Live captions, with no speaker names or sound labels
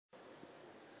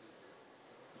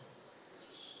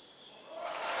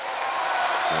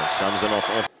Samsonov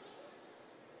off.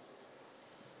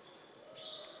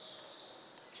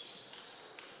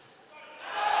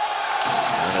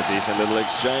 And a decent little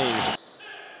exchange.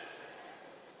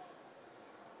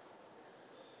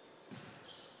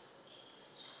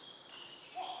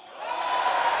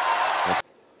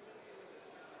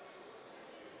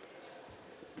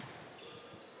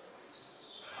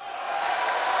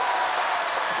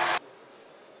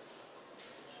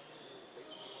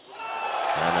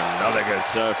 And another good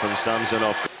serve from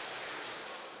Samsonov.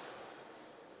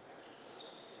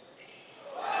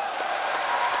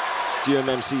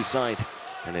 UMMC side,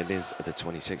 and it is the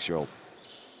 26-year-old.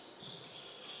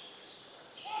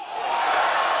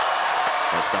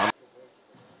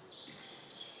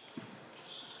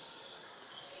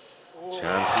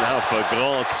 Chance now for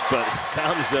Groth, but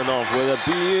Samsonov with a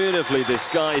beautifully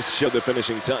disguised shot, the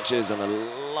finishing touches, and a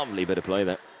lovely bit of play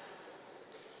there.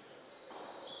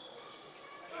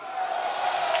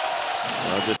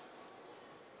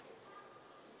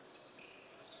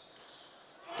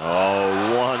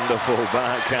 Oh, wonderful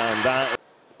backhand, that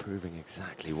proving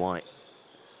exactly why.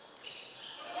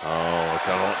 Oh,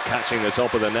 Groth catching the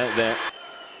top of the net there.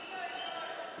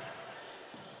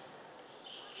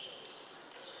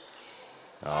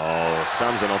 Oh,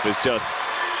 Samsonov is just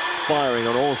firing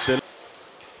on all cylinders.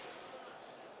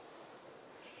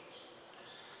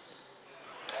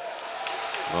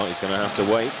 Well, he's going to have to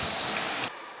wait.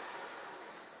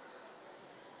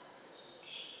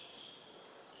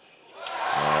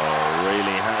 Oh,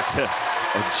 really had to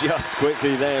adjust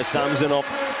quickly there, Samsonov.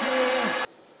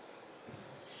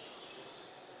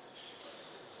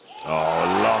 Oh,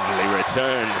 lovely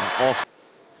return off.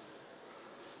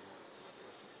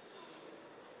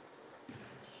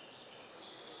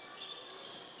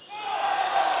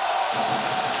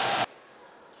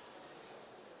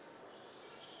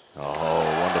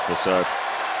 Oh, wonderful serve.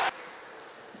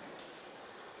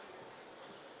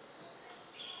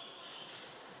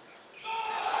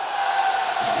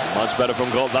 Much better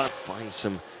from Groth. That finds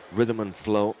some rhythm and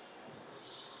flow.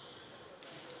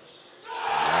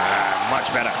 Much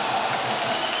better.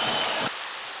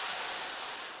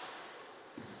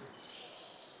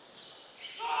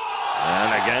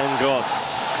 And again, Groth.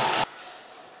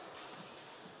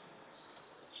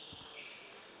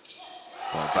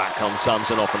 Well, back comes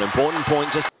Samsonov, an important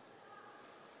point. Just.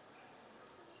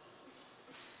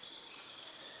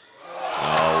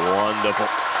 Oh, wonderful.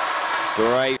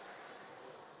 Great.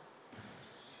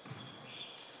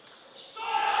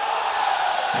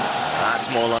 That's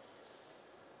more like.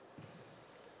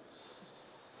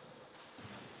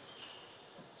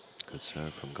 Good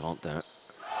serve from Groth there.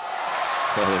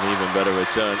 Well, an even better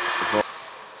return.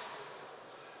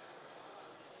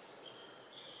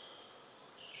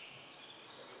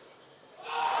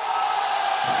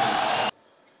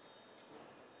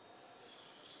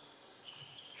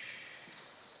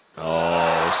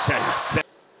 Oh, sense.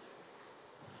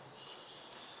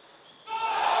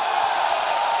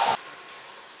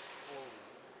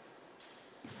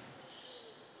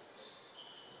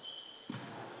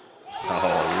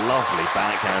 Oh, lovely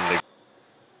backhanding.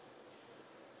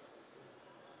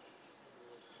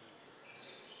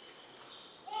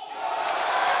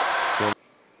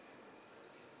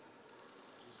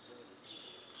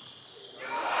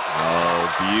 Oh,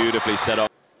 beautifully set up.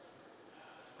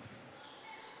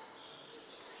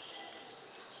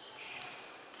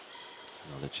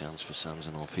 Another chance for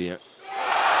Samsonov here.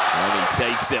 And he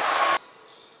takes it.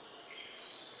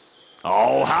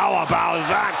 Oh, how about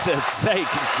that to take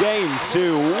game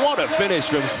two? What a finish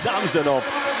from Samsonov.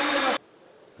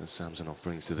 As Samsonov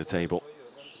brings to the table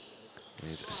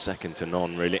is second to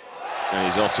none, really.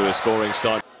 And he's off to a scoring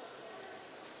start.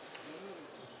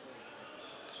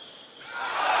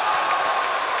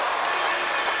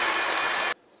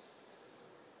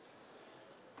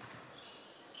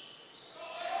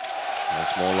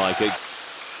 That's more like it.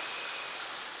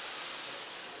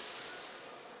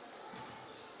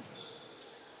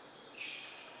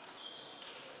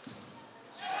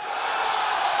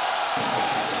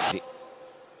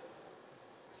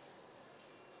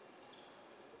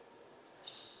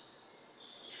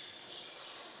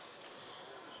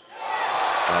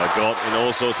 Got in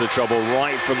all sorts of trouble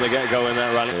right from the get-go in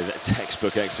that rally.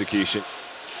 Textbook execution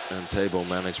and table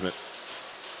management.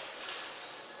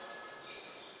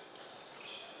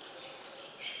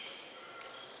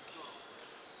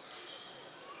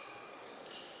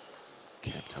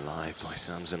 Kept alive by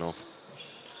Samsonov.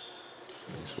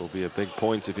 This will be a big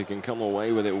point if he can come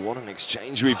away with it. What an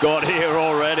exchange we've got here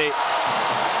already.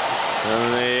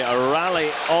 And the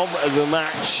rally of the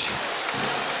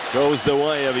match goes the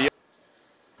way of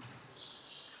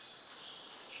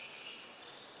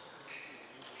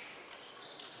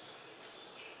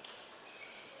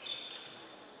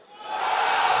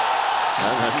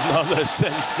Another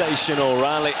sensational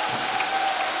rally.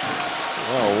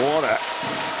 Well, what a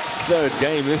third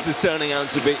game this is turning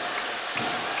out to be.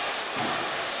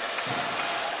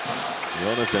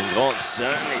 Jonathan Groth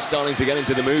certainly starting to get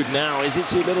into the mood now. Is it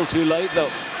too little too late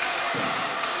though?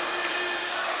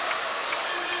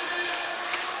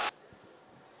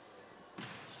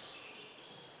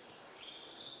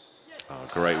 Oh,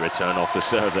 great return off the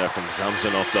serve there from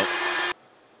Samsonov though.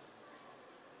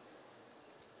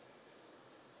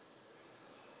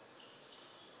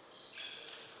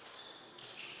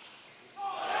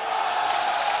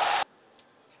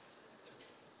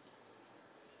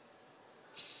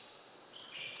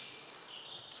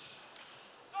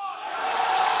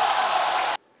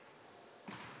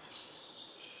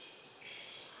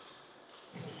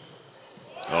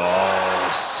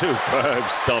 Superb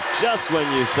stuff, just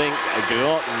when you think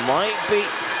Groth might be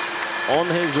on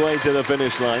his way to the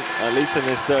finish line, at least in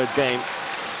his third game.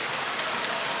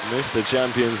 Missed the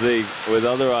Champions League with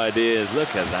other ideas. Look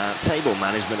at that, table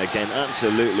management again,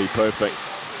 absolutely perfect.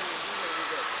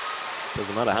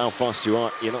 Doesn't matter how fast you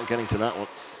are, you're not getting to that one.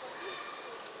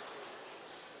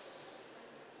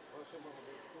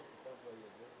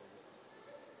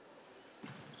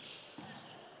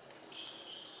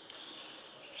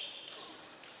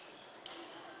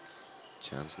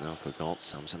 Chance now for Groth.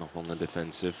 Samsonov on the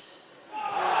defensive.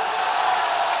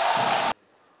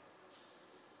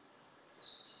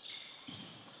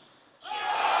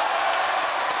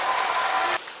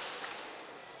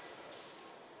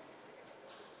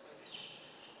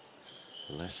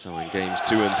 Less so in games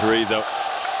 2 and 3 though.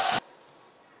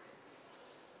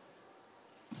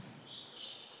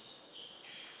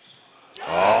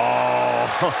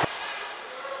 Oh!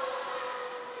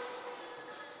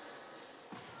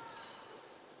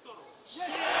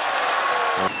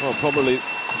 Well, probably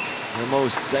the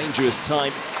most dangerous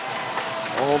time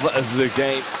of the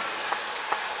game.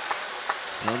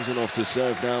 Samsonov to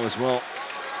serve now as well.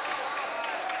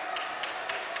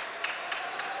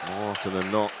 More often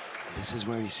than not, this is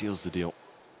where he seals the deal.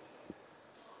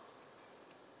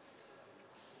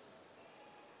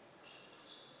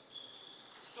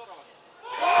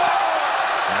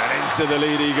 And into the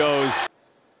lead he goes.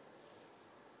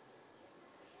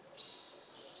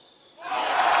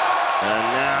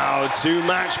 And now 2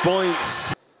 match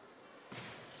points.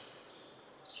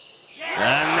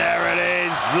 And there it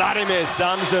is, Vladimir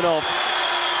Samsonov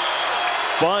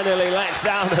finally lets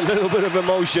out a little bit of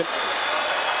emotion.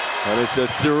 And it's a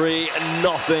 3-0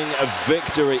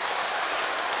 victory.